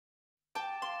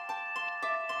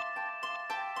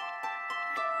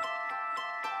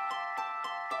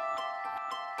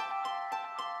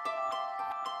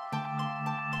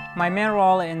My main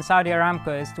role in Saudi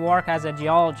Aramco is to work as a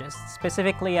geologist,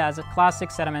 specifically as a classic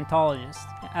sedimentologist,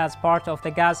 as part of the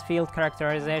gas field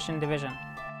characterization division.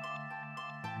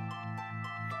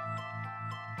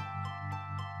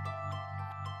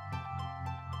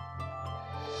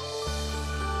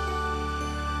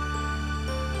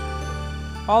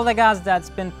 All the gas that's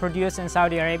been produced in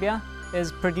Saudi Arabia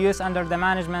is produced under the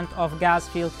management of Gas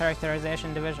Field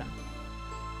Characterization Division.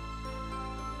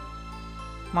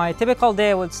 My typical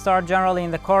day would start generally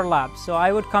in the core lab. So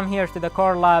I would come here to the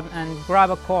core lab and grab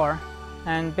a core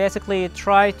and basically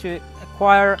try to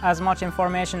acquire as much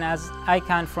information as I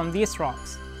can from these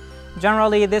rocks.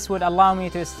 Generally, this would allow me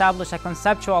to establish a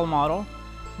conceptual model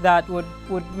that would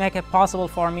make it possible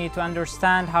for me to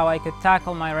understand how I could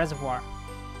tackle my reservoir.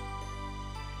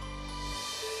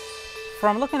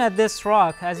 From looking at this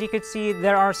rock, as you could see,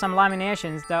 there are some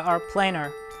laminations that are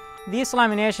planar. These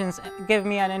laminations give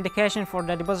me an indication for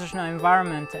the depositional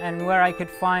environment and where I could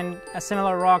find a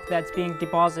similar rock that's being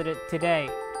deposited today.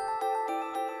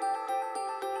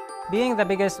 Being the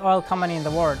biggest oil company in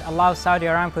the world allows Saudi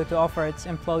Aramco to offer its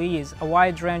employees a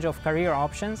wide range of career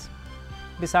options,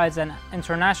 besides an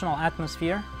international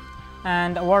atmosphere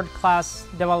and a world-class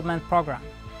development program.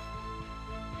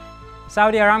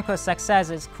 Saudi Aramco's success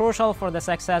is crucial for the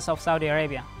success of Saudi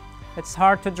Arabia. It's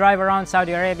hard to drive around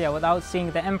Saudi Arabia without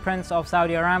seeing the imprints of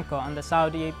Saudi Aramco on the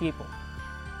Saudi people.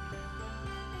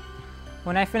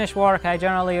 When I finish work, I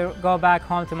generally go back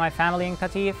home to my family in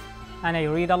Qatif, and I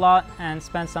read a lot and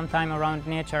spend some time around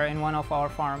nature in one of our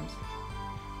farms.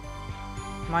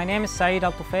 My name is Saeed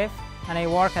Tofaif, and I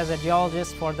work as a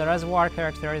geologist for the Reservoir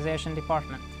Characterization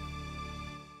Department.